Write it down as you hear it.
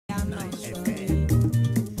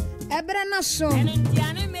Ebra na so.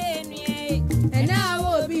 And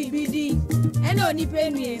now BBD. And only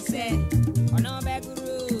penny say.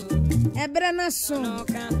 Ebra na so.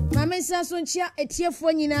 Mama sason chia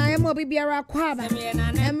etiefo nyina emo bibiara kwaba.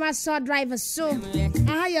 Emma saw driver so.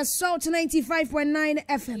 Ahaya Salt 95.9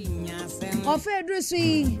 FM. Ofe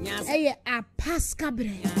drusi eye Apaska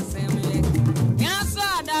bre.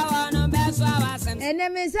 Ene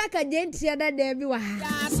mesaka jentia da debi wa.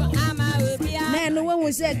 Na no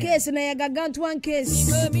one say case na ya gagant one case.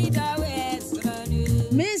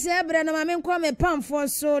 Miss Ebra na mame kwa me pamfo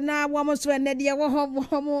so na womo so ene de wo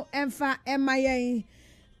ho emfa emaye.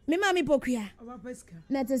 Me mami pokua. Apaska.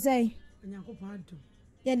 Na te say. Onyankopon adom.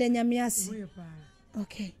 Ye de nyamiase.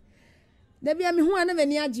 Okay. Da bia me hu ana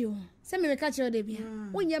mani age o. Se me ka che o da bia.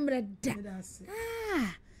 Wonye mre da.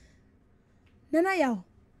 Ah. Nana yawo.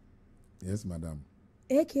 Yes, madam.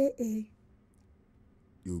 AKA.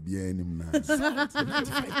 You'll be any man.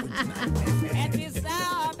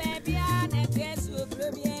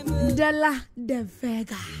 Della de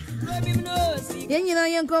Vega. You know,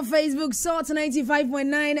 you go Facebook Salt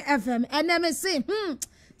 95.9 FM. And MSC.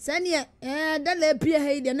 Send ye, Della Pia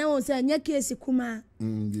Hay, the no say, your case, Kuma.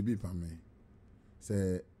 Be for me.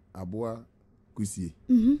 Say, Abua Kusi.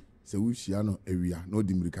 Say, Ushiano area, no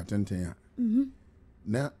dimricatente.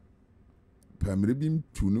 Na Pamribim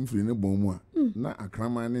tunum free no bomwa. Na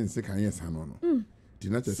akrama ne nse kan yes ano no. Ti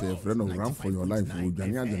na che say friend of run for your life wo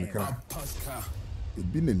dwane ade kra. E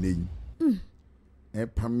bi ne nei. E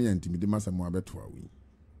pam ya ntimi de masamo abeto awi.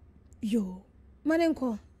 Yo,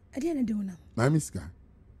 manenko, ade na de wona. Na miska.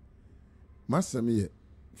 Masami ye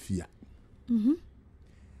fia. Me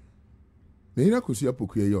ira kosi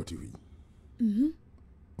apokuye ye otiwi.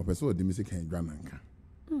 Opeso de mi se kan dwananka.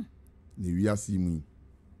 Ne wiase mu.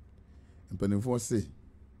 Mpanefo se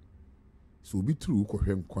so obi tru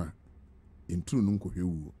kohwe nkwa entru no kohwe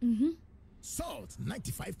wu. Salt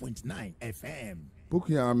 95.9 FM.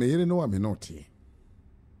 Poku ya me yere no wa me note.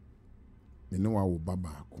 Me no wa wo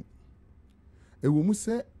baba ko. Ewo mu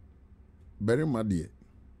se bere made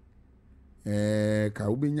ka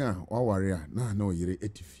obenya waware a na oyere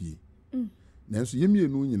etifie. Nanso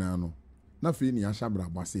yemienu nyina no na fe ni ahyabra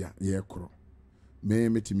base a ye kro. Me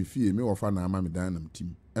metimi fie me wofa na ama me dan nam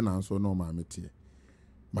tim e na nso no ma metie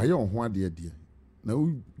ma ye ho ade ade na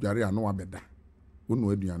u dware a no wabeda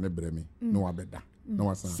wonu aduane bre me no wabeda na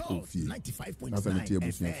wasan ko fie 95.9 metie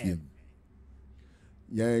busia fie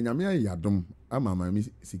ya nyame ayadom ama ma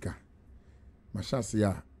mi sika ma hyase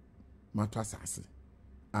a matwasase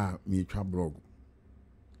a me twa blog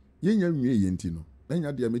ye nya nwie ye nti no na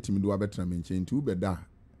nya de metimi do wabetra me nche nti u beda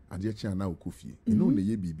ade chia na okofie eno ne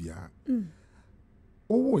ye bibia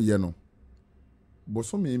owo ye no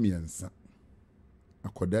boso me miensa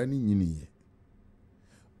akoda ni nyini ye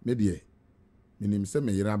me de minim se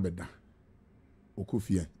me yira beda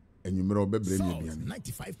okofie enwumere obebre mi aduane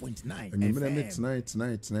 95.9 enwumere me tonight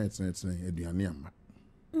aduane ama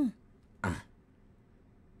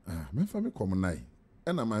me fa me kom nai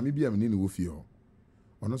ena maami bia me ni wo fie ho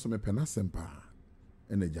ono so me pena sempa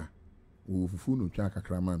enaja wo fufu no twa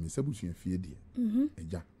kakra ma me sabusu fie de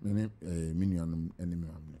eja me minuanum enemi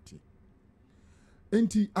amneti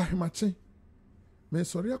enti ahemache me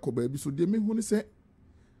sori akoba bi so de me hu ni se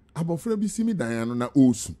abofra bi simi dan ano na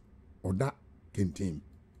osu oda kentem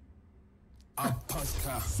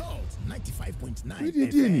Apaska Salt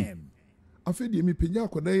 95.9 FM. Afi de mi penya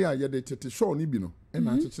akoda ya ye de tete show ni bi no e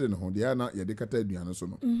na akekere ne ho de na ye de kata aduane so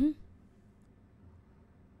no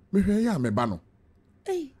me hwe ya me ba no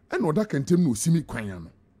e na oda kentem no simi kwan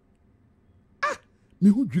ano me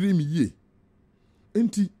hu dwire mi ye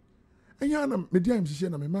enti enya na me dia mhihye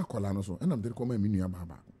na me ma akola no so e na me de koma mi nua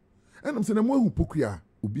ba e na se na mo hu pokua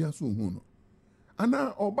obi aso hu no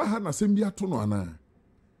ana oba ha na sem bi ato no ana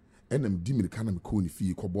e na me di mirika na me ko ni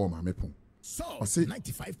fie ko bo ma me pon Salt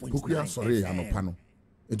 95.9 pokua sori anopa no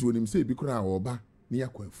enti wonim se bi kura oba ni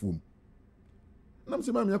yakwa afuom na me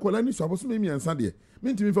se ma me akola ni so aboso me miensa de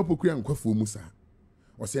me ntimi fa pokua nkwa afuom sa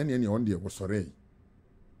o se ne on de wo sori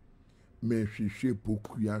me hwehwe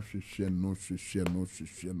pokua hwehwe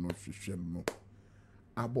no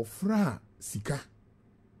abofra sika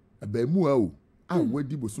abamu a o a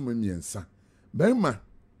wadi bosoma miensa bema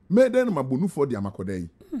meden mabonufo de amakoda yi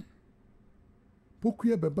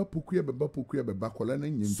pokua beba kola na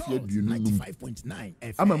nyemfie aduonu 95.9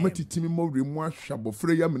 FM. ama matitimi mawre mu ahwa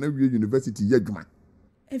bofra ya mena wie university yadwuma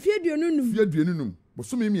efie aduonu num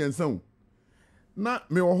bosoma miensa o na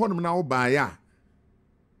me wo honom na wo baa ya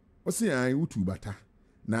osi an utu bata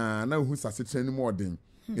na hu sasetre ni modern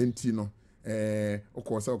enti no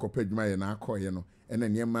okosa okopa adwuma ye na akoye no ena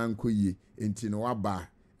niema nkoyie enti no waba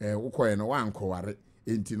ukoye no wankoware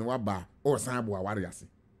enti no waba o san bo aware ase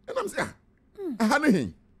enam se aha ne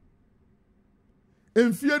hin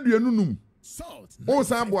enfie aduanunum o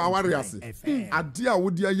san bo aware ase ade a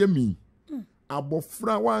wodi ayami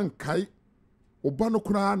abofra wankai oba no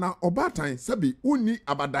kura na obatan sabi uni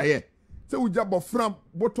abadaye se uja bofra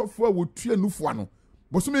botofo a wotue nufo ano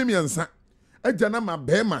bosome miensa agya na ma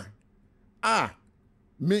bema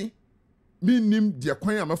me nim de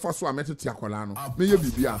kwan a mefa so a metete akola no me ye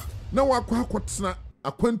bibia na wakwa akotena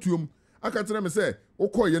akwantuom aka tena me se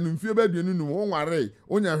ukoye no mfie ba aduanu num wo nware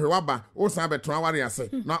onya hwewa ba o san beto aware ase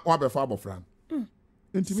na wabefa abofra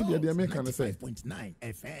enti de meka ne se 5.9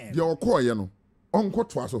 FM de okoye no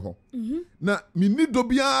onkoto aso ho na minni do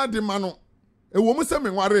bia de ma no ewo mu se me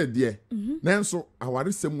nware de nanso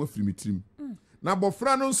aware sem afiri mitrim na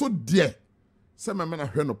abofra no nso de se me na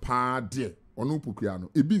hwe no pa de ono pukua no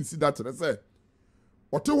ebi nsi da tere se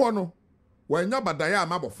ote ho no wanya badaya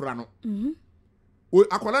ama abofra no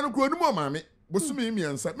akwala no kro ni mo maame bosumi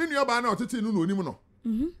miensa me nua ba na otete no onim no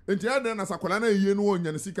enti ade na sakwala na yie no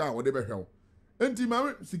onya ne sika a wode behwew enti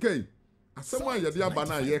maame sika yi asem a yede aba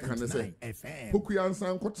na ye kan ne se pokua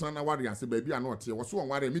nsan kotena na ware ase ba bia na ote wo so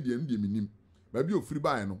wonware me de minim ba bia ofiri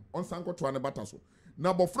bae no onsan kotoa ne bata so na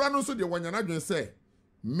abofra no so de wonya na dwen se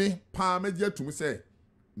me pa meje atum se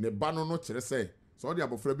ne ba no kire se so de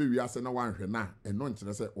abofra be wi ase na wanhwe na eno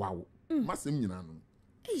nkire se wawo masem nyina no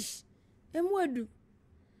emuadu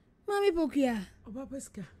mami pokua oba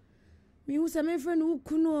Apaska mi usa me friend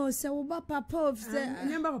ukuno se wo ba papa of se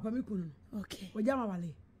nyamba papa mi kunu okay wajama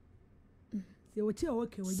wale se wote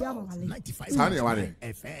okay wajama wale sane ya ware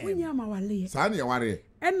wanyama wale sane ya ware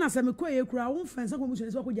enna se me koye kura wo mfansa ko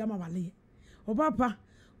musu se ko jama wale oba pa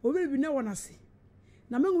obi bi na wonase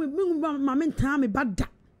na mengu ma mentan me bada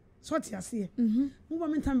so ti ase mu ba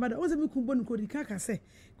mentan bada o se me kumbo no ko di kaka se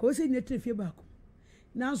ko se ni trefie ba ko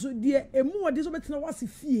nanso de emu wode so betena wase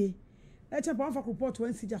fie e che pa fa report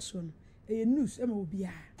wan si jaso no e news e ma obi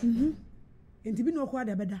a enti bi no ko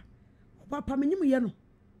ada beda oba pa menyim ye no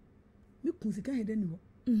me kun sika hede ni wo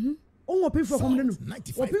on open for kom de no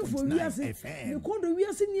open for wi ase me kon do wi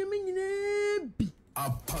ase ni nyina bi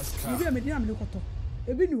Apaska bi me di am le koto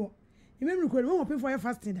e bi ni wo e me ko on open for your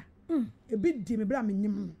fasting da e bi di me bra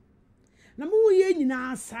menyim na mo ye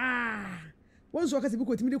nyina saa won so akase bi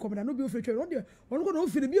ko timi de komda no bi ofretwe no de on ko no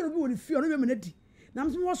ofire bi no bi woni fie no bi me na di na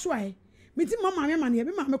mso wo so ae me ti mama me mane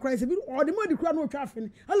bi mama kra se bi o de mo di kra no twa afe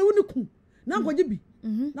ne ala woni ku na nkoje bi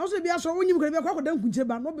na so bi aso wonyim kra bi akwa da nkunche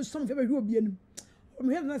ba no bi som fe ba hwe obi anim o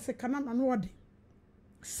me he na se kana na no ode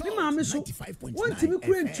ni mama so won ti mi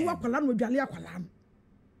kra ntu akwala no dwale akwala no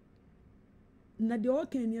na de o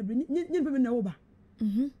kan ni abri nyin pe na wo ba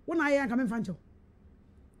wona aye anka me fa ncho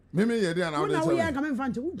meme ye de na wo na wo ya ka me fa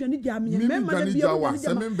ncho udwane gya me me ma de bia wa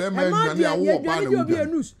se me be ma nwane a wo pa na wo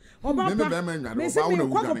oba pa be ma nwane o ba wo na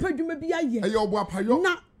wo pa dwuma bi aye e obo apayo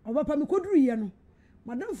na oba pa me koduru ye no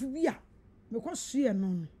madam fu bi a me ko soe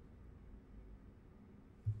no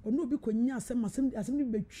ono bi konya asem bi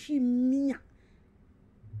betwi minya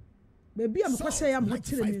be bia me ko hye ya mo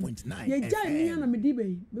kire me ye gya minya na me di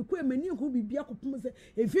be me ko emani ko bibia kopum se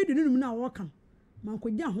efi de nunum na wo kam man ko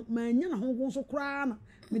gya ho man nya na ho go so kra na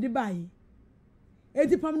me di bae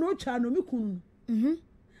edi pam no twa no me kunu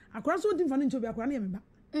akora so di mfane nchobi akora na ye me ba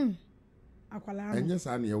akwala no enye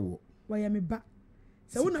sa na ye wo wa ye me ba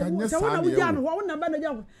se wona wo gya no wo na ba na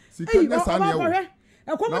gya ko sika ne sa na ye wo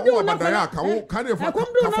ekom de wona badaya ka wo ka de fa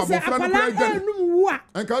akwala enum wo a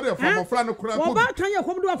enka de fa mofra no kura ko wo ba kan ye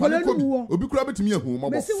kom de akwala enum wo obi kura betimi ahu mo bo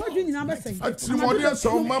be se wodwi nyina ba sei atrimode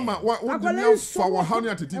so mama wo di fa wo ha ne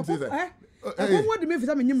atete se ekom wodi me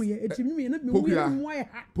fisa me nyim ye etim me na me wo ye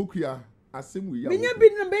ha pokua asem wi ya me nya bi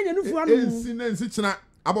na be nya nufu anu ensi na ensi kina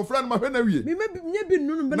abofra no ma hwe na wie me nya bi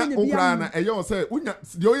nunu be na nya bi ya na eyo se unya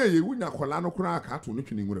de oye ye unya kola no kura ka to no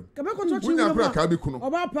twini nwuram ka be ko to twini unya kura ka bi kuno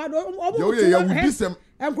oba pa do obo ye ya wudisem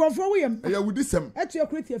enkrofo wo yem ya wudisem etu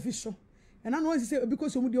ekureti afiso ena no nsi se obi ko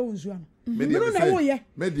so mu de wo nsu ano me na wo ye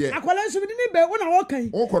akwala nso bi ni be wo na wo kan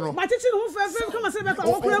ma tete no fe kama se be ka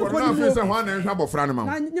wo kura nko ni wo se ho na nhwa abofra no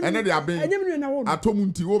ma ene de aben atomu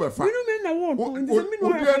nti wo be fa na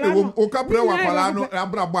wo o ka pre wa kwala no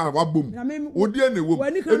abra wa bom odi ene wo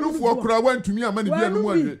enufu okura wantumi ama ne bia no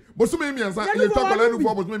mu anwe bosom emiensa ye twa kwala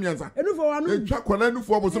enufu bosom emiensa enufu wa no twa kwala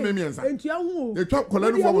enufu bosom emiensa entua ho ye twa kwala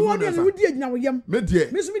enufu bosom emiensa wo di agina wo yam me die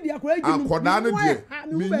me so me di akwala agina akoda no die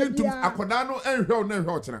me nyitum akoda no enhwe o na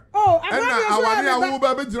enhwe o kira na awani awu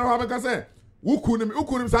ba be jira ho be ka se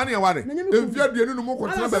ukunim sa na yaware emfia de enu mu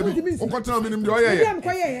kwotena ba bi kwotena mi nim de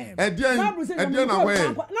oyeye edien na hoye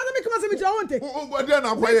na me kama se mi jira wonte edien na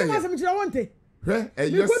hoye kama se mi jira wonte hwe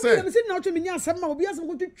say me say na ocho me nya asem ma obi asem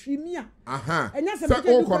ko twetwi mi a aha enya asem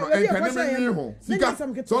say o kono enkane me ho sika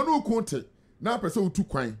so no ku te na pese otu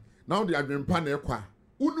kwan na o de adwempa na ekwa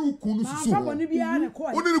unu ku nu susu ho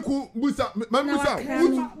unu ku busa mamusa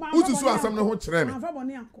ususu asem ne ho kire me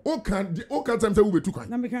o kan tem say wo betu kwan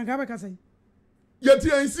na me kan ka be ka say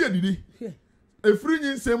yeti ansi adidi efiri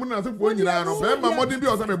nyi nsem na asefo nyina no be ma modin bi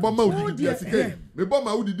o say me bomma odidi asike me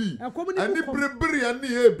bomma odidi ani brebere ani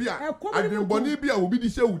e bia adwenboni bia obi di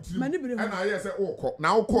hye wutiri na aye say okọ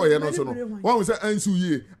na okọ ye no so no won say ansu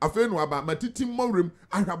yie afa no aba matiti mawrem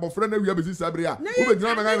ahwabofra na wia besi sabre a wo be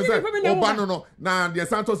gina na say oba no no na de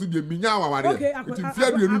santos de minya awaware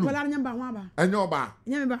timfia duenu no enye oba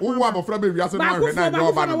wo abofra be wia se no ahwe na enye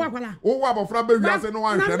oba no wo abofra be wia se no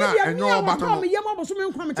ahwe na enye oba no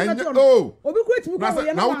obi kwetimi kwa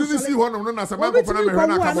ye na wo dini si ho no na sama abofra me hwe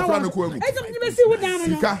na ka abofra no ko amu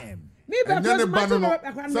Sika. Me ba no.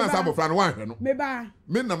 Sansa abofra no wan hwe no. Me ba.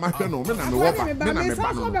 Me na ma hwe no, me na me woba, me na me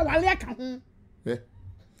ba no. Me wale aka ho.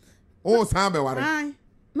 O san be ware. Ai.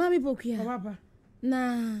 Mami pokia. Papa.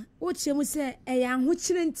 Na wo chemu se eya ho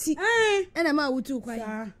kire nti. Na ma wutu kwai.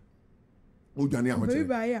 O dwane aho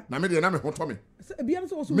kire. Na me de na me ho to me. Biam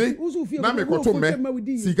so usu fie. Na me koto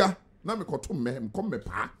me. Sika. Na me koto me, kom me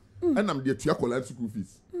pa. Na me de tua kola school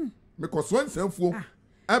fees. Me koso ansanfuo.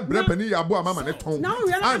 Ebra pani ya bo amama ne ton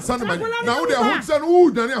ansa no na wo de ho kire no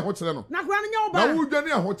wo dwane ho kire no na kura no nya oba na wo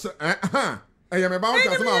dwane ho kire eye me ba wo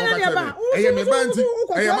kase ma wo ka kire eye me ba nti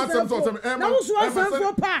eye ma sem so sem na wo so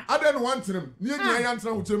ansanfo pa ade no wantenem ni enya ya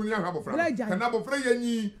ntena ho kire mu ni ahwa bofra kana bofra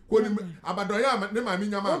yanyi ko ni abadoya ne ma mi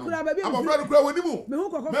nyama no abofra no kura woni mu me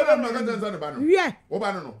na ma ka tanza ne ba no wo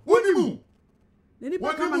ba no woni mu ni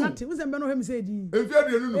pa kama nati wo sembe no hem se di enfi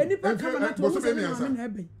ade nu ni pa kama nati wo sembe no na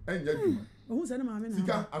ebe enya dwuma ohun se na ma me na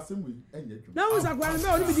Sika assembly enya dwuma na wo sakwa me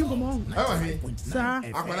oni bi di nkomo ewa he sa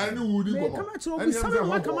akwara ni wudi nkomo kama cho obi sabe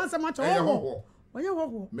ma kama sa ma cho ho onye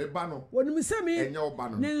ho me ba no woni mi se me enya oba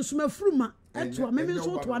no ne nsuma furuma eto me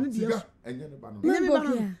nso to ane de enya ne ba no me ba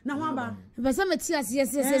no na ho aba basa meti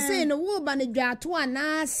asese no wo ba ne dwato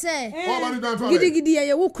ana se o ba ni dwato gidigidi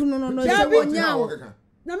ye wo kunu no se wonya o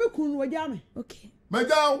na me kunu wo ja me okay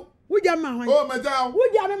majao wuja ma hwan o majao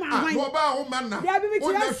wuja me ma hwan no ba o man na ya bi mi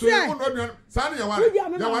ti ase sa ne ya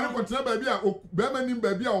ware ko tena ba bi a be ma nim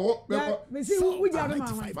ba bi a wo me si wuja me ma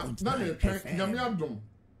hwan na me twen nyame adom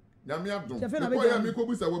ko ya mi ko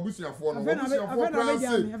busa wabusuafo no wabusuafo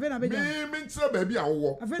France me nkyere ba bi a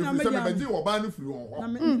wo se me ba ji wo ba no firi wo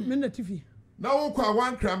me na tifi na wo kwa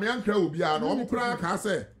wan kra me ankra obi a na o kra ka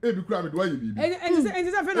se e bi kra me do aye bibi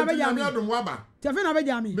enti se fe na be ja me adom waba te fe na be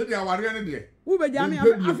ja me me de aware ne de wo be ja me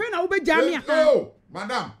afe na wo be ja me oh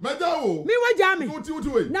madam meja o mi wa ja me uti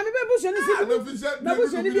we na me be bu so ni si na bu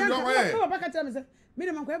so ni bi na ba ka tell me say me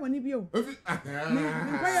de man ko e boni bi o me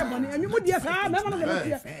ko e boni enyu mu die sa me ma no me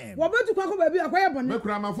tie wo be tu kwa ko ba bi akwa e boni me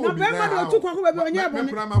kra ma fo bi na be ma do tu kwa ko ba bi onye e boni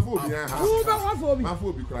me kra ma fo bi ha wo be wa fo bi ma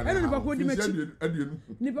fo bi kra na ni ba ko di machi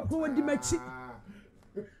ni ba ko di machi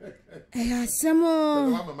asemo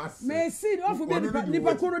me si do fo bi ni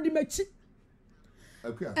ba ko di machi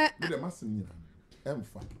akua me de masim nyina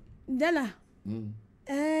emfa dala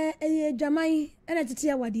dwamai ena tete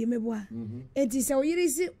ya wade meboa enti se oyiri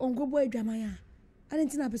si onkobo adwamai a ane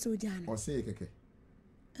ntina pese ojana o se keke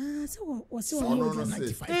se wo se wo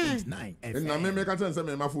 95.9 na me ka tell say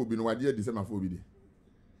me mafo obi no wade adi se mafo obi de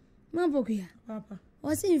mambokuya papa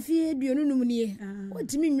o se mfie aduonu num nie o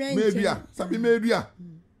timi nwan me dua sabi me dua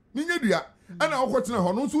minya dua ana okotena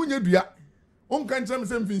ho no so nya dua onka nkyem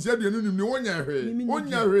se mfinsia aduonu num ni wonya hwe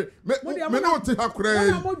me no te hakura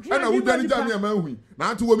ana wudani jami amahu na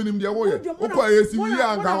atu wo minim de wo ye okwa yesi wi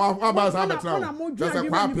anka wa ba sa betra wo se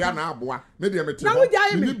kwa pia na aboa me de me te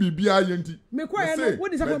ni bibia ye nti me kwa ye no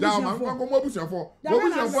wodi sa ko busiafo ko mo busiafo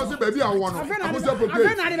se ba bi awo no akosa poke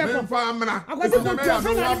me fa amra akosa me ya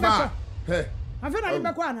no ba he afena ni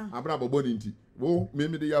be kwa na abra bobo ni nti wo me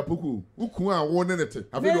de ya poku ukun a wo ne nete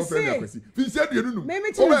afena o friend akwasi finsia de nunum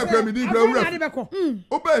o ba kra mi din kra wura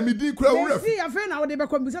o ba mi din kra wura fi afena wo de be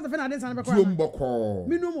kwa bisa afena de san be kwa tuo mboko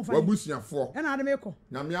mi no mo fa wabusuafo e na de me ko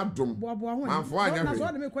na me adom bo ho manfo anya na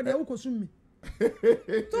so de me ko de wo ko sum mi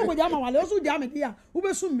to ko jama wale o so jama dia wo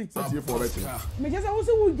be sum mi satie for be me je say wo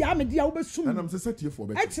so wo jama dia wo be sum mi na me satie for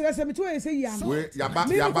be e kire se me to e se ya no we ya ba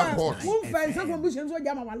court wo fensa ko bushim so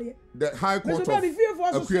jama wale the high court of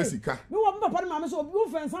Akua Sika me wo papa ma me so wo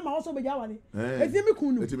fensa ma wo so be jama wale e ti mi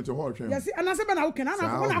kunu e ti mi to ho twen yes ana se be na wo ken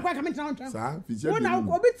ana ko na kwa ka me tran tran sa finsia wo na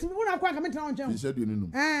ko bit wo na kwa ka me tran tran finsia de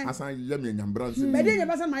nunum asan ya me nyambra nsi me de nya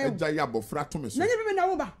basa ma yo ja ya bofra to me so na nya be na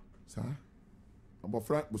wo ba sa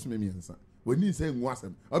bofra bosume mi ensa woni nsa ngu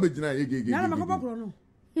asem obegina ye gege na ma ko bokro no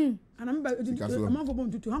And I'm about to amount for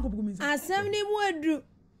one to Uncle Boomis. Assembly would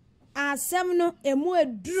Assemno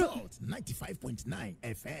emuedru 95.9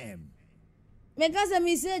 FM. Because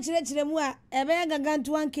me say chire mu a ebe gaga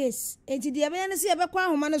to one case. Enti de ebe ne se ebe kwa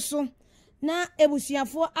homa no so na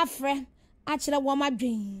ebusuafo afre a chire wo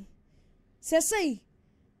madwen. Se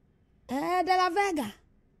de la vega.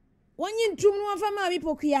 Wonyi ntum no fa ma mi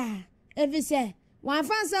pokua. Evi se wan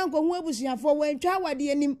fa nsan ko hu ebusuafo wantwa wade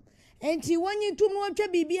anim. Enti wonyi ntum no twa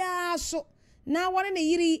bibia so na wore ne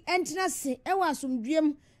yiri entina se e wa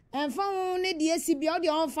asomdwem. And found the DSC or the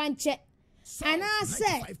on fan check. And I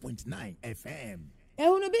said 5.9 FM. And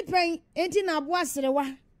who be paying 18 of what's the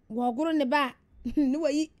one? Walk on the back. No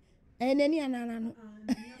way. And any anano.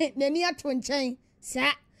 Nenia twin chain.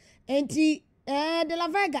 Sat. And de la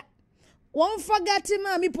Vega. Won't forget to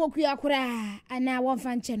mammy pokia cura. And now one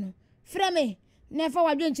fan channel. Frame. Never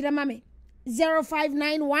wa doing to the mammy.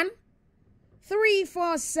 0591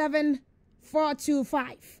 347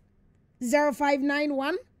 425.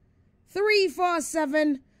 0591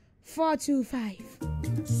 347 425.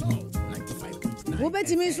 We'll bet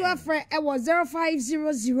me so afraid it was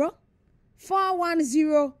 0500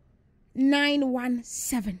 410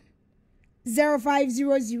 917.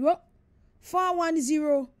 0500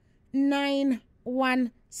 410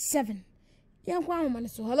 917. Young woman,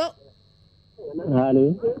 so hello.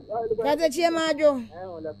 Hello. That's a chiamajo.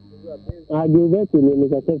 I give it to me,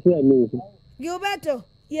 Mr. Fairmeans. Gilberto,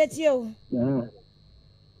 yet you.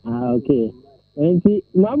 Okay. And see,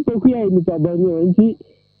 Mam Pokia in the Tabano, and see,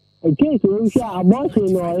 a case you shall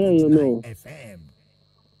abortion or you know.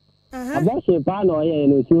 Abortion pan or you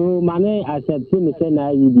know, so money I said, Timmy said,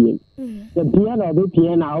 I did. The piano, the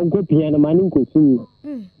piano, I'll go piano, money could see.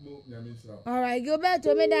 All right,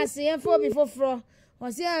 Gilberto, made us say for before fro.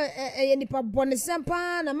 Was here a nipa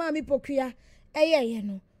bonesampa, na mammy Pokia, you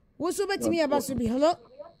know. What's over to me about to be hello?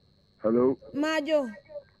 Hello. Majo.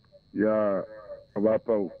 Yeah.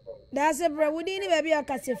 Abapa. That's a bro. We didn't baby a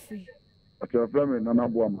cassette free. I tell them, Nana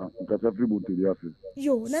Boama, cassette free to the office.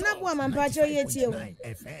 Yo, Nana Boama, Pacho yet you.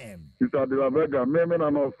 It's at the La Vega, Memen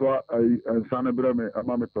and also a Sana Breme, a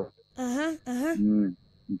mamito.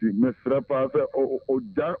 Miss Repa,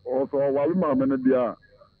 also a Walma Menedia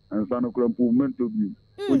and Sana Crampment to be.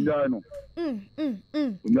 Unjano.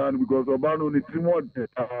 Because Obano needs more.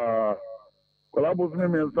 Collabos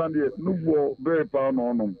name and Sunday, no very pound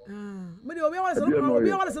on them. But we always move. We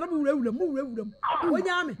don't want a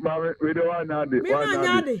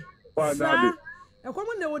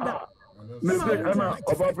common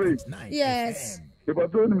yes. If I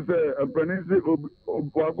told him, say, a penny,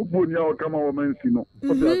 Wakupunia or come over Mancino.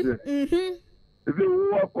 If you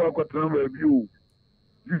walk a number of you,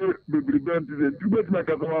 you be prevented, you bet my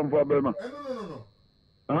customer for Bema.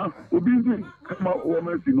 Obese, come out over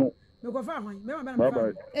Mancino.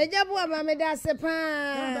 Bye-bye. Ejabu me da sepa.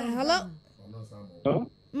 Hello.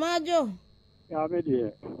 Majo. Yeah, me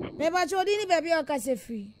dear. Me ba chodini baby o kase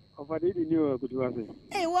free. Ofadidi ni o kutu wase.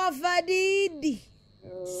 Eh, wa fadidi.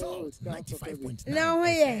 Salt 95.9. Now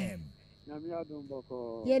here. Nyame adom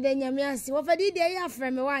boko. Ye de nyame ase. Wa fadidi e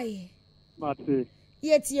afre me why. Mate.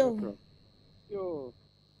 Yet yo. Yo.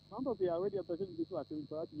 Mambo pia we dey person bi so atem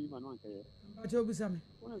so atimi ma no ankaye. But you be some.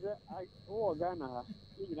 One say I o Ghana ha.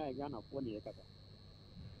 Ni na Ghana fo ne yakata.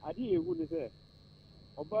 Adi ehu ne say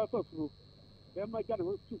oba fafuru. Be ma gana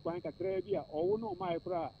ho tu kwan kakra bi a owo no mai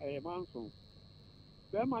kra manso.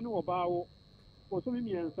 Be ma no oba wo. Ko so mi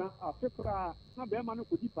miensa afekra na be ma no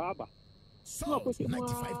kodi pa aba. So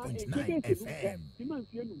 95.9 FM. Ti man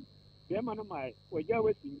fienu. Be ma no mai oja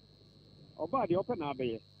wesi. Oba de open na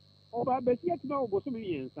be. Oba be ti atima obo so mi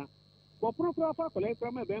miensa. Bo prokura fa kole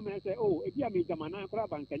kra ma be ma say oh e bia me jamana kra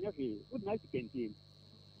bankanya fe. Would na sikentin.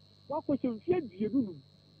 Wa ko chemfie bienu.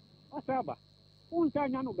 Asaba. Unsa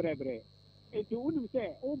nya no brebre. Enti unim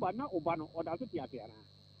say oba na oba no oda so tiatiara.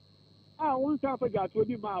 Unsa fa jato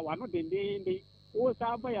bi ma wa no dendende. O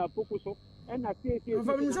sa ba ya pokuso. And I say,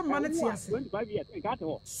 25 years.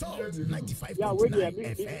 So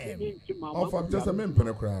 95.9 FM. Of just a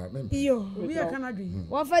member crowd. Yo, We are Canada.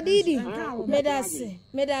 what for Didi? Medase.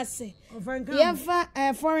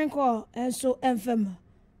 Yeah, foreign call and so FM.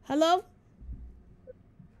 Hello?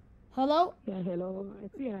 Hello? Yeah, hello.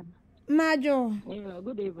 Yeah. Majo. Yeah,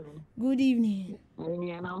 good evening. Good evening.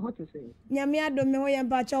 Yeah, now what to say? Nyamia do me ho yem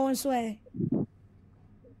pa cho so e.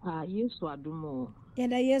 Yes, what do more? Yeah,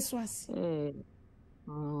 da yes was.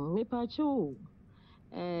 Me pa cho.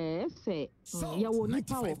 Say, ya wo ni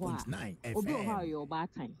pa wo ho a. Obi wo ha yo ba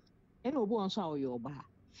tan. E no obi won so yo ba.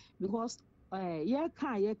 Because ye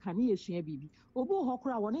kan na yesua bibi. Obi wo ho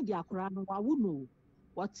kora wo ne dia kora no wa wo no.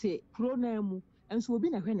 What say kro na mu. Enso obi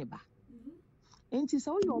na hwe ne ba. Enti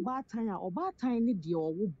so you obatan ni de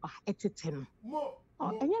owo ba etete no.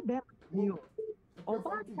 Enye be ni o.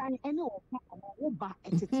 Obatan ene owo ba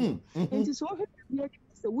etete. Enti so hwe bi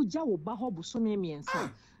se wugya wo ba ho bosome miensa.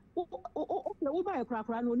 O ba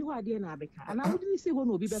ekrakra no ni ho ade na abeka. Ana wudi ni se ho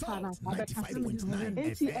no obi be fa na abeka.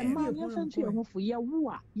 Enti emma ye santu e ho fo ye wo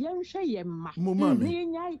a ye nhwe ye mma. Ni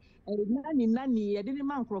nyai nani ye de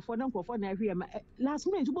man krofo na hwe ma last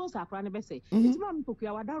minute bo sa akra ne be say. Enti ma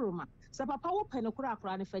mpokua wada roma. Sa papa wo pe no kura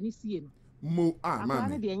akra ne fa ni sie no. Mo mama. Akra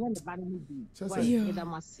ne de enye ne ba ne bi.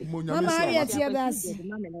 Mama Harriet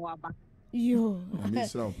Yo.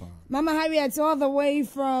 Mama Harriet all the way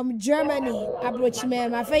from Germany. Abrochime.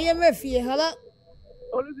 My favorite fee. Hello.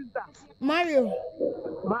 Mario.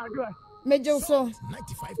 Mejo so.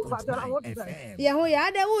 95.9 FM. Yeah, who ya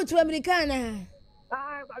da wo to Americana.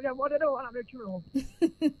 I am what I don't want to make you.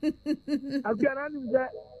 I've got on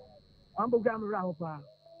that. I'm going to run over.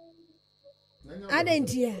 I didn't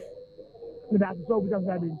hear. That's so because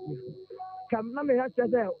I didn't hear. Come, let me have to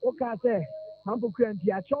say, okay, say, I'm going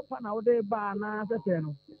to chop an out there by an answer.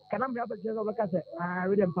 Can I have a chance of a cassette? I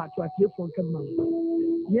read them part to a tip from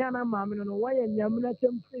Kaman. Yana, mamma, no way, and Yamuna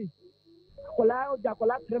temple. Colao,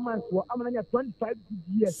 Jacola, 3 months for I'm 25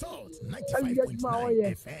 years. Salt 95.9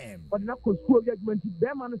 FM. But not school judgment,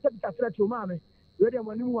 them and set a threat to mammy. Ready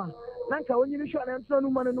on new one. Nanka, when you show them, no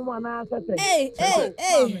man, no one answer. Hey,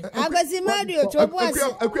 I was in Mario to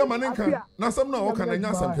Akua Maninka. Na some no can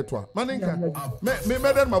anya some ketwa. Maninka. Me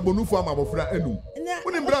meden mabonu fu amabofra enu.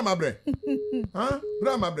 Woni bra mabre. Ha?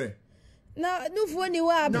 Bra mabre. Na nufu ni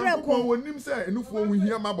wa bra ko. Wonim say nufu hu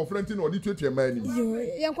hia mabofra nti na odi twetwe ma ani.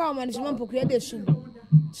 Yen kwa amane so mpokua de sum.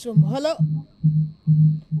 Hello.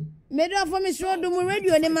 Medo for me so do mu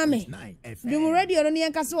radio ni mame. Do mu radio no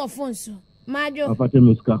yen kase wo phone so. Majo. Afate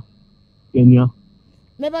Muska. Kenya.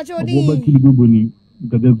 Meba chodi. Oboba kilibubuni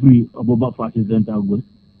gada free oboba fashion center go.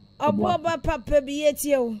 Oboba papa bi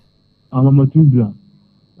etie o. Amama tundra.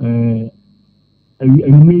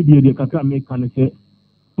 Media de kaka me kan se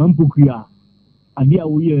mampukua. Ade a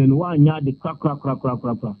wo ye no wa anya de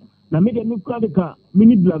krakra. Na me de me kra de ka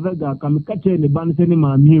mini blavega ka me kache ne ban se ne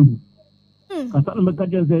ma miewu. Kasa no me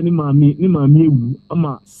kache se ne ma miewu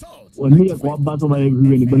ama when he go back to my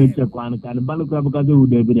every when check one can balaka because who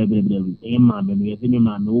de be ma be me se me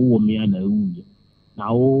ma no wo me na wu na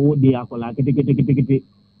o de akola kete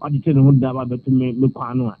o di che no da ba be to me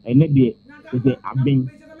kwano a ene de se abin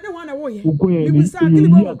uko ye ni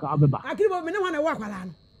ka abeba akiribo me ne wana wa kwala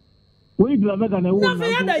no we di la mega na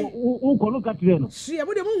wo ko no ka tire no si e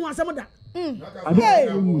bo de mu hu asem da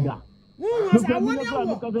ade wu da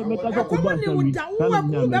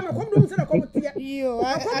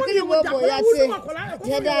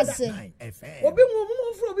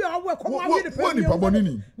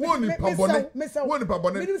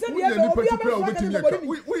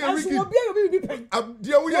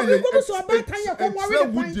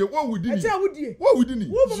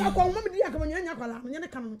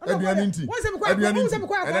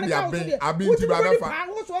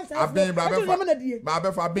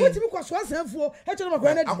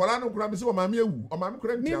akwala no kura me se o ma me ewu o ma me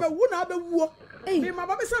kura ntia me wu na be wu me ma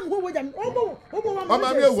ba be sam go woja o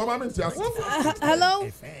ma me ewu o ma me ntia. Hello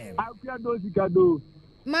Akua Sika do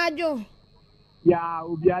Majo ya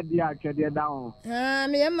obi ade a twede da ho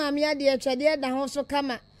me ma me ade a twede da ho so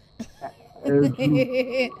kama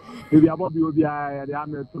ebi abobi obi a de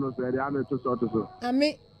ame to no so de ame to so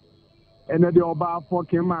ami ene de oba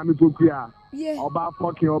fokin ma me pokua oba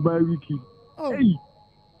fokin oba wiki hey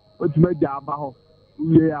what me da ba ho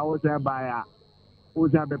we a wo say ba ya wo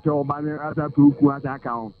say be pe oba ne asa pe ku asa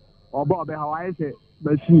ka ho oba obe ha wa ise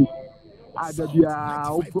ba si adabia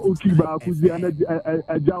o ki ba ku di ana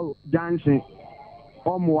ajaw jansen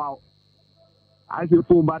omwa I say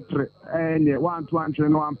phone battery and 1 2 3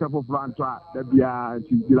 no am pepper front dabia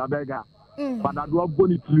ti la bega but I do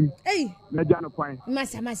boni trim hey na jana kwan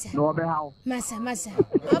masa no obe ha masa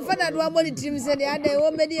afa da do boni trim se de ade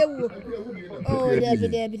wo me de ewu oh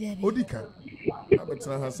debi odika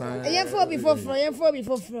abetra hasan ye for before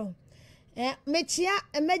mechia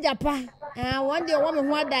emejapa one day wo me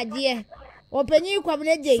ho adaje opanyi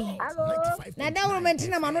kwabne jei na da wo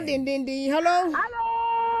mentina ma no dindin hello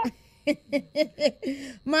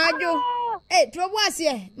Majo trouble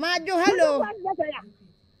asie Majo hello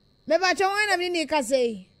me ba chon na ni ka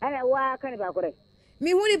sei wa kan ba kore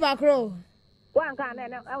mi hu ni ba kro wa kan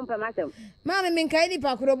na ampa masem ma me kai ni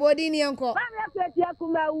ba kro bodi ni enko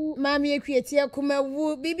ma me akueti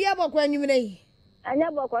akumawu bibi abokwa nwumre yi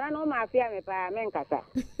anya bokwa na o ma afia me pa me nkasa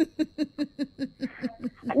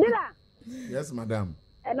dila yes madam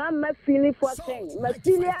and I'm feeling for thing. My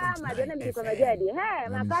filia, my gonna be comedy. Hey,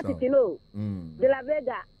 my party to know. De la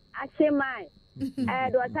Vega, I say mine.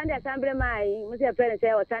 Do Sunday Assembly, my Mr.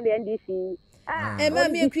 President, or Sunday NDC.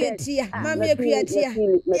 Mammy Creatia, Mammy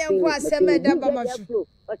Creatia. Yeah, was some double much.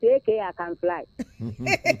 But AK, I can fly.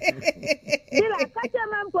 Dilla, catch a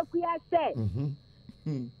man for Quia say.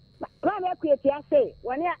 Mammy Creatia say,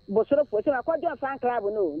 when you was sort of for some accordion fan club,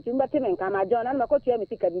 no, Jim Batman, Camajon, and Macotia,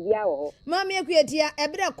 Mr. Bibiao. Mammy Creatia, a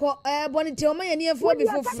bit of Bonitoma and near 4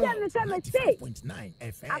 before 5.9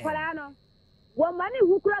 FM. Aquarano. One money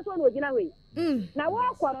who cross on with Jinawi. Now,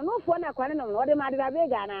 walk on no phone, Aquarano, or the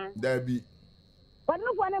Madavegana. There be. But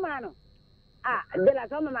no for a man. De la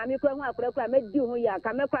Soma, Mammy, I met you who you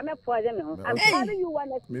come up for them. I'm telling you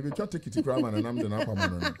one. Maybe try to take it to Kraman and I'm the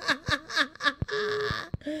Napaman.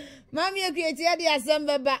 Mammy Creatia, the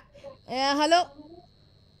Assembly. Hello.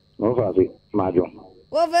 No, Fazi, Majo.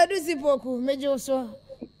 Over do Zipoku, Major so.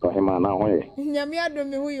 Kahimana hoye. Nyamia do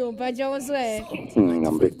me huyo, Paja was way.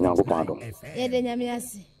 I'm breaking Yango Pado. Eden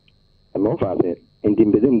Yamiasi. No, Fazi, in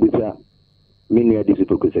Timbizim Busa, Minia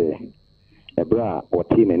Disipoku. Ebra or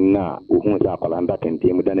team and na Ukunsa Palanda can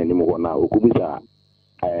team than any more now. Ukubisa,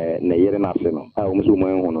 Nayer National. I almost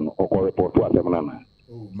won or report to a seminana.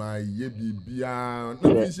 Oh, my yebi beyond.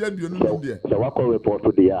 No, he said you know there. So I call report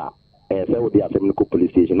to the Saudi Assembly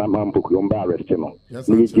Police Station. I'm Pukumba arresting. Yes,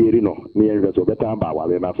 Nigeriano, me and Resobeta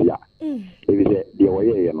Bawa Mafia. If you say the way,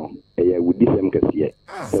 you know, with this MKC,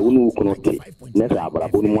 the one who cannot take Nessa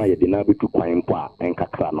Barabunwa, the Nabi to Quaimpa and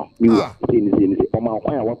Cacrano. You are saying, Oma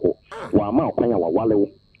Quaya Wako, Wama Quaya Wallow,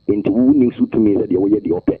 into who needs to me that the way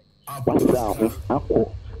the open. What's that?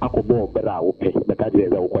 Ako bo bera ope beta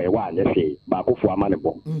direza okwa ewa anya hwe ba ko fo amane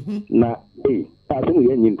bo na asem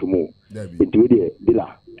ye nyin tumu nti we de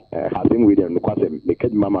dila asem we de no kwase me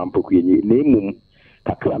kadi mama mpoku ye na emum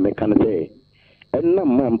kakra me kan se enna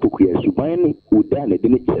mama mpoku ye suban ni uda na de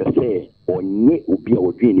ne kyerse onye obi a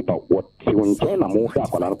odwe ni pa wote wonche na mo hwa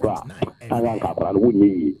akwala kra anga nka akwala no wonye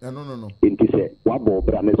yi no nti se wa bo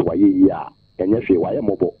bera ne so wa ye yi a enye hwe wa ye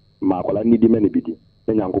mobo ma akwala ni di me ne bidi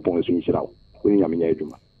nyankopon so nyira wo ni nyamenya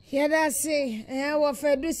adwuma. Yada say, wa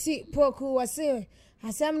fedusi poku wase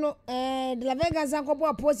asem no de la Vega zanko bo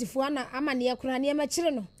aposi fu ana ama ne yakura ne ma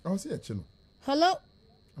kire no. I see a chino. Hello.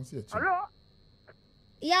 I see a chino. Hello.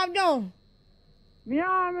 Ya don. Me no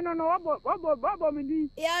wabo me di.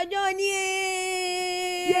 Ya don ni.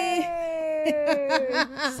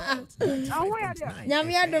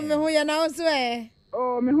 Nyam ya don me ho ya na so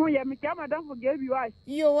Oh, me ho ya me kama dan forgive you why.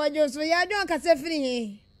 Yo wajo so ya don ka se firi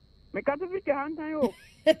he. Me ka to fi ke hantan yo.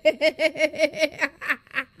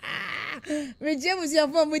 Me jemus ya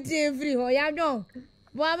fo muti free ho ya don.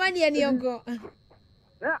 Bo amani ani onko.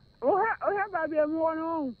 O ha ba bi mu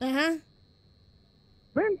wono.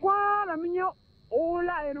 Ben kwa na minyo o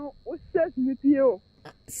la eno o ses mi tio.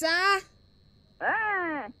 Sa?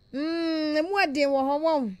 Mu ade wo ho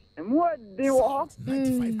won. Mu ade wo ho.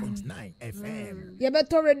 95.9 FM. Ye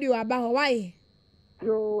beto radio aba ho why?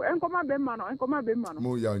 Yo, enkoma be ma no.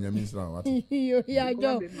 Mo ya nya misra wat. Yo ya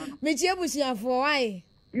jo. Me tie busia for why?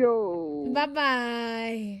 Yo. Bye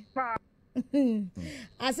bye.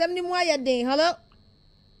 Asem ni mu ayede. Hello.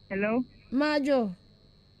 Hello. Majo.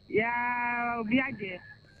 Ya, obiaje.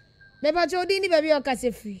 Me ba cho di ni baby o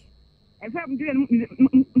kase free. E fa mtu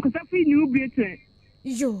nkasa free ni ubietu.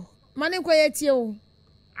 Yo, mane ko ye tie o.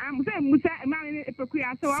 Musa ma ne epeku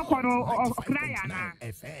ya so akoro okra ya na.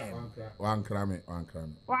 Wan krame.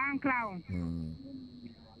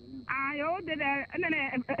 Ayo de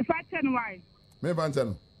fachen why? Me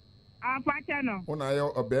fachen. Fachen. Ona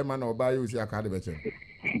ayo obema na oba yo si akade beche.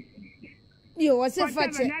 Yo, what's a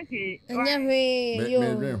fachen? Enya hwe yo.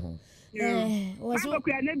 Me ho. Was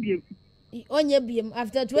okra na biem. Onye biem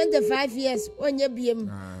after 25 years onye biem.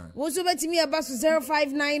 Wo so betimi aba so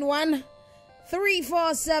 0591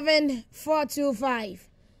 347 425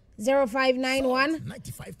 0591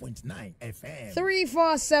 95.9 FM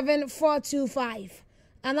 347 425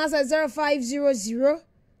 and that's at 0500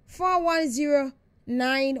 410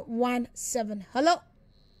 917.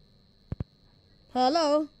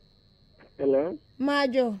 Hello.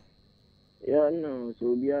 Majo. Yeah, no,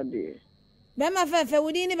 so be a day. Bema fefe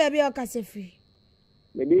wudi ni baby o kase free.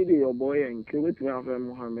 Me dey your boy and kill with me after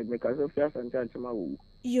Muhammad because of Asante Akyem Agogo.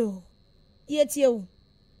 Yo. Yet you.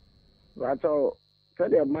 But tell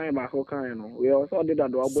your mind back okay no. We also did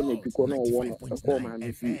that do abon epiko no one call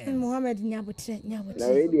man. Muhammad nyabotre. Na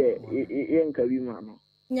we dey e nkabi ma no.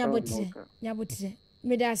 Nyabotre.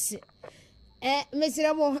 Me das.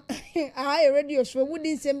 Mesira mo I radio show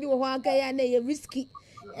wouldn't send me ho aka ya na ye risky.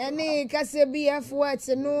 Any Casabia words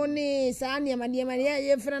and no ni Sanya Madia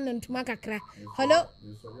ye friend and Tumakakra. Hello?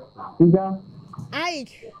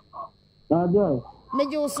 Ike.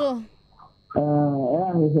 Mejo so.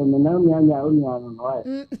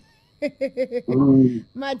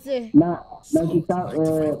 Mate. Na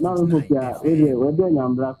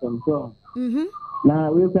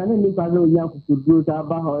now we can make a little young to do that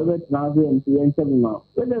about however now and to enter now.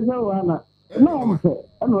 But there's no one. No,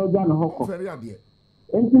 I'm not done Hoko.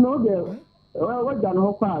 And you know, there, well, what done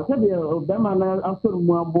Hoka said them and after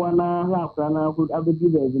more Buana, Lafana could have a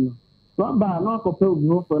division. Not by not for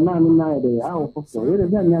for 99 days. I will for it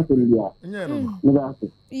is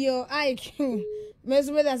nothing. Yo, Ike.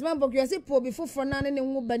 Mes with us, man, but you say poor before for none and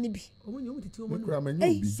won't be.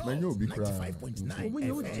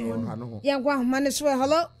 Young one, man, swear,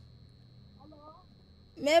 hello.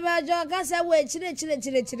 Maybe I just I wait,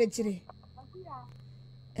 chile.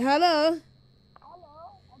 Hello.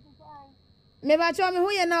 Maybe I told me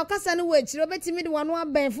who you now, Cassan wait, Robert me the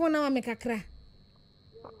one by phone now, make a crack.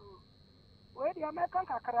 Where do you make a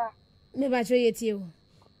crack? Maybe I show you to you.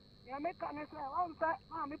 You make a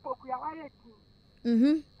mammy.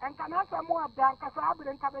 And can I say more than Casabi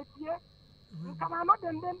and Cabetia? Can I not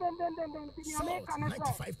then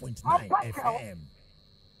 95.9 FM.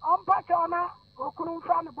 On Patona, or couldn't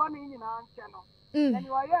find the bunny in our channel. And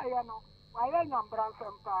you are here, no. I am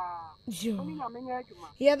Branson.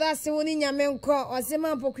 Yeah, that's the one in your men call or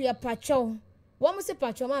Seman Pokia Pacho. What was a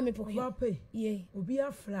patch of Mammy Pokia? Yea, will be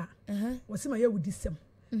a flat. Was my year with this sem.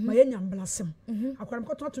 My young blossom. I can't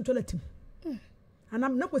go to toilet him. And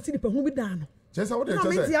I'm not with Silly who be done. Just what no, oh,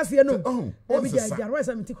 be just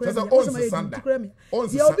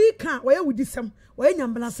you'll be can't where with this some where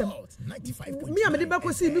young blossom. Me, I'm a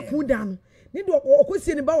debate see me cool down. Need or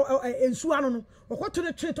question about and Suano or what to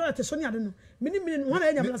the tree to Sonia. Minimum one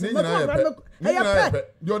young blossom.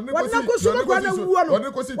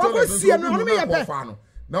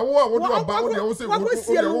 Now what about the also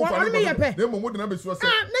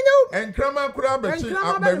and Crama crab and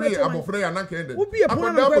Abbey Abofre and Naked. Would be a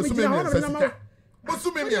point of what's to me?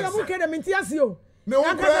 No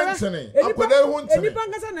question. Any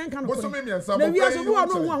bankers and what's to me? And some of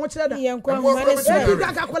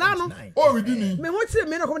oh, we didn't. Me what's the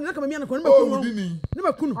men of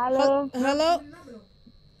Hello.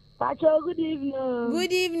 Pacho, good evening.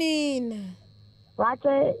 Good evening.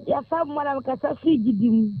 Pacho, your family, Madam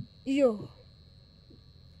Casafi, yo.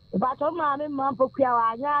 Pacho, mammy,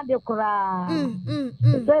 Mampokia, the cra.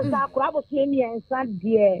 Says I crab me and San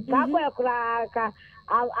dear. Cabo crack.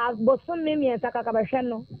 I've boson me and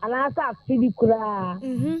Sakabashano, and I saw Philip Cra.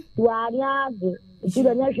 To our yard, to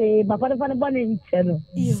the nation, but for the bunny channel.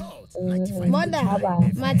 Mother,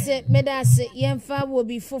 Matse, Medas, Yemfa will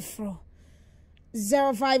be for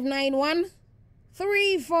 0591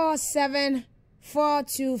 347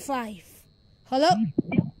 425. Hello?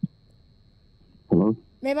 Hello?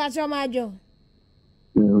 Mebacho Majo.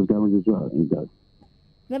 Yeah, it was going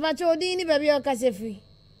Mebacho Dini, baby, or Casefi.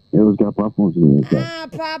 It was got platforms. Ah,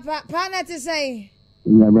 Papa, to say.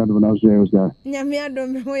 Yeah, rather when I was there, it was got. Yamia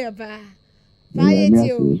don't know where, Pa.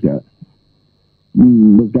 It was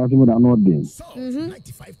got some of that not then.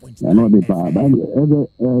 95.9. I know they part.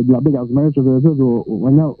 The big as marriage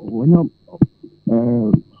when you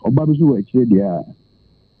Obabisu actually there.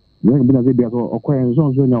 You have been a bit of acquiring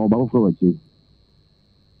songs when you're about for it.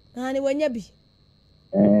 Honey, when you be.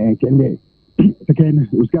 Can they? Again,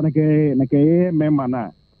 it was kind of like a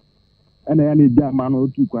member. And I need that man or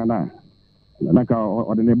two quana. Like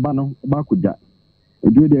or the Nebano, Bakuja.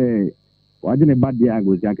 Do the I didn't bad the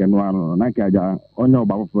angles, Jack and one, like I on your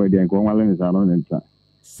Baba for the Angolan is on and I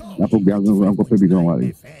put gas on Uncle Baby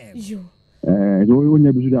Gomali. So we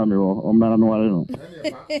wouldn't be down there or Marano.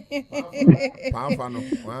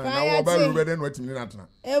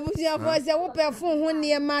 Your voice, I will perform one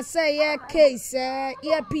near Marseille case,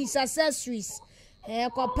 earpiece accessories.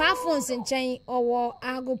 Call phones in chain or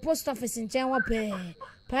I'll go post office in chain.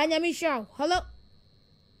 Panya Michelle, hello.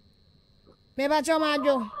 Mebacho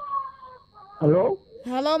Majo. Hello,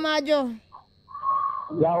 Majo.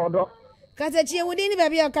 Yaodo. Kasachi within the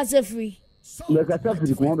baby or Casa free. The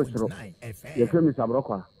Casafi Commodore. Your film is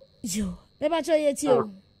Abroqua. You. Mebacho yet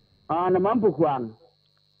you. And a Mampuan.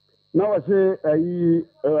 Now I say a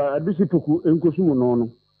bishop in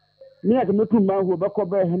Cosumo. Me I can make 2 man who back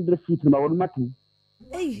over 100 feet in my own matin.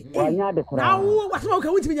 Hey, now what's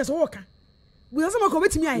wrong with me as a walker? We also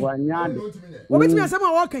commit me. What makes me as I'm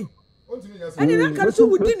walking? And then can so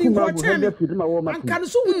within in what time? And can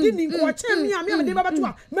so within in what time? Me, I'm never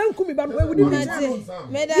to men come about where we didn't. I'm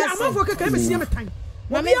not for a see time.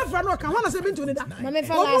 Mamma, for no, can one of 7 to that. Mamma,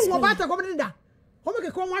 for about a commander. Omo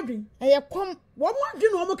ke kom wadwen. Eye kom. Wo mo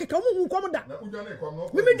adwen no omo ke kom hu kom da. Me dwane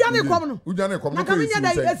kom no. Udwane kom no. Na kaminya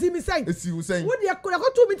da esi mi sai. Esi usen. Wo de ko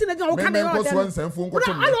to mi tin na wo ka na yo. Me so nsanfo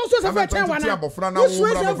nkoto me. Ala so se fa chen wana. Abofra na wo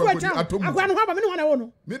bra bra atom. Akwa no ba me no wana wo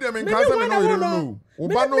no. Me de me nkansa me no yire no.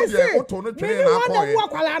 Oba no de oto no twene na akoye. Me wo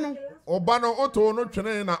akwala no. Oba no oto no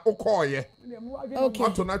twene na ukoye. Okay.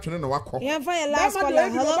 Oto na twene na wakọ. Yan fa your last caller.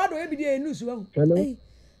 Hello. Oba do e bi de news wo. Hello.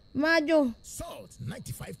 Majo. Salt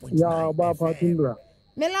 95.9. Ya ba patindra.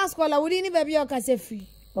 Me last caller, we didn't baby o kase free.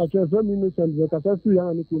 Ache so mi innocent be kasa free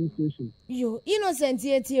ya ni police station. Yo, innocent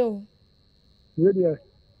yeti o. We dey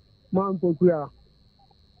man pokuya.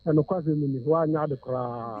 Eno kwase mi ni wa nya de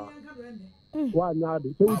kra. Wa nya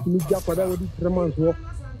de. So we need ja kwada we di 3 months wo.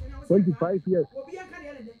 25 years.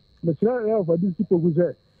 Me try here for this people who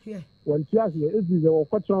say. Yeah. One year here if is o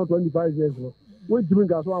kwatra 25 years no. We drink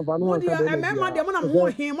gas one van one ka dey. Me ma de mo na mo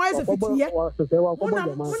him why is it fitiye? Mo na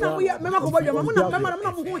me ma ko bojo mo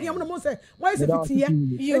na mo him mo say why is it fitiye?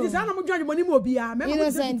 E dis na mo dwan mo ni mo bia me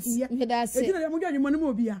mo fitiye. Me da say. E dis na mo dwan mo ni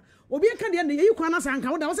mo bia. Obi kan de na yi kwan na san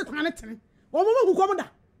kan wo da wo se kwan na tene. Wo mo ko mo da.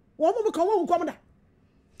 Wo mo ko wo ko mo da.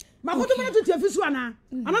 Ma ko to me na tutu afisu ana.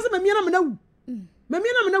 Ana se me na me na wu. Me na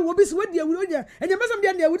me na wo bi se wadi awu oje. E je mesam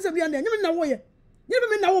de na awu se bia na nyem na wo ye. Nyem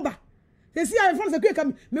me na wo ba. They see I found the quick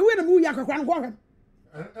me we na mu ya kwakwa nko.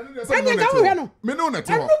 Anya ga wo he no. Me no na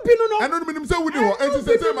te ho. Anu no minim se wudi ho.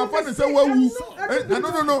 Enti se ma fa ne se wawu.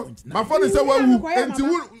 No. Ma fa ne se wawu. Enti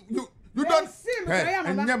you don't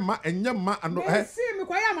enye ma anu See me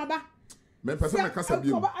kwa ya maba. Me pese me kasa bi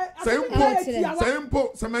mu. Say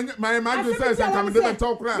impo se my do say come de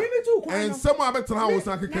talk kra. En some abetra wo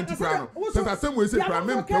san kekenti kra no. Se asem we se kra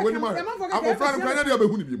me mpa wani ma. Abofra no kra nya de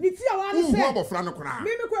obehu ni bi. Ni ti awa ni se. Abofra no kra. Me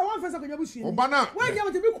kwa wan fesa kwa busu. Oba na. Wa ya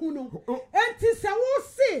mo te bi ku no. Enti se wo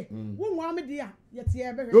se. Wo nwa me dia. Yeti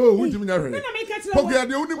e be. Oh, wunti nya hwe. Pokia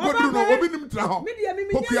de unim kodru no obi nim tra ho.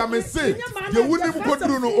 Pokia me se. De unim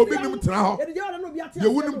kodru no obi nim tra ho. De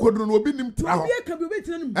unim kodru no obi nim tra ho.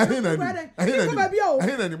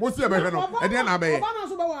 Ahina ni mo se be hwe no. E de na be ye.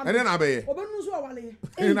 E de na be ye. Obenu so wale.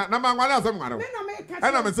 Na ma ngwale asem ngware ho.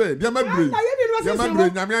 E na me se de ma bre. De ma bre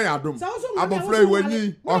nyame ya adom. Abofra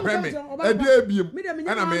iwanyi ohwe me. E de ebiem.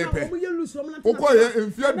 E na me pe. Okoye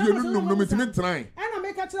enfia bienu num no mitimi tran. E na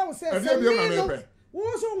me ka kire wo se. E de ebiem na me pe.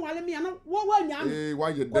 Wo so nwale me ana wo nya me. Why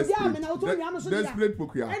you desperate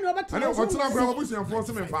pokuya. Ana o tena kwa mabusia fo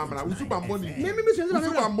se me fa amra. Usu ba mboni. Me so se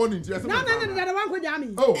ba mboni nti ese. Na wan ko ja me.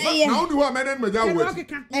 Oh, na uni ho meden me ja wo.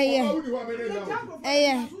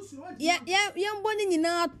 Ya mboni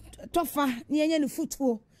nyina tofa ne enya ne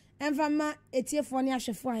futuo. Emfa ma etiefo ne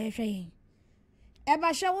ahwefo a yehwe yen. E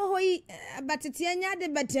ba hwe wo hoyi batete enya de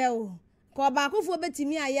betel. Ko ba akofo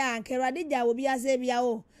betimi aya ankerade ja wo bia se bia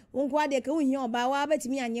o. Wonko ade ka wohia oba wa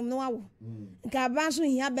betimi anyem no wawo. Nka ba so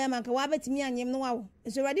hia ba ma ka wa betimi anyem no wawo.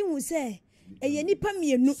 So rade hu se eye nipa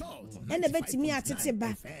mienu ene betimi atete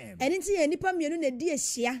ba. Eni nti ye nipa mienu na di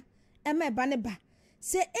ehia e ma ba ne ba.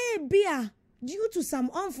 Se bia due to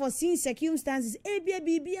some unforeseen circumstances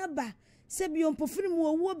bia ba se bi ompofiri mu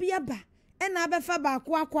owo bia ba e na abefa ba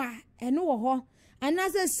akwa eno wo ho ana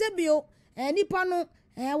se sebio nipa no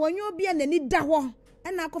wonyo bia nani da ho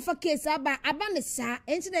na akofa case aba ne sa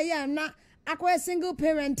enti na ye na akoya single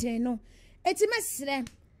parenting no eti mesre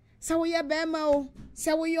sa wo ye be ma o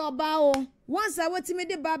sa wo ye oba o once a wetimi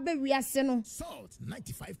de ba be wiase no Salt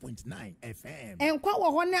 95.9 FM enkwa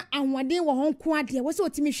wo ho na anwade wo ho nko ade wo se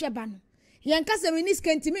otimi hwe ba no yen kasa we ni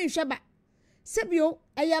skantimi hwe ba sebio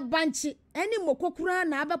eye banchi eni mokokura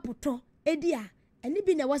na abepoto edi a eni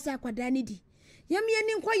bi na wasa akwada ne di yam ye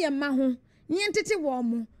ni nkwa ye ma ho nye ntete wo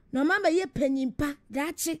mo no mama ye panyimpa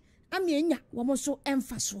dachi amienya wo mo so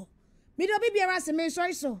emfaso mi do bibiara se me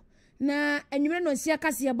so na enwure no sia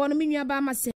kase ye bo no mi nua ba ma se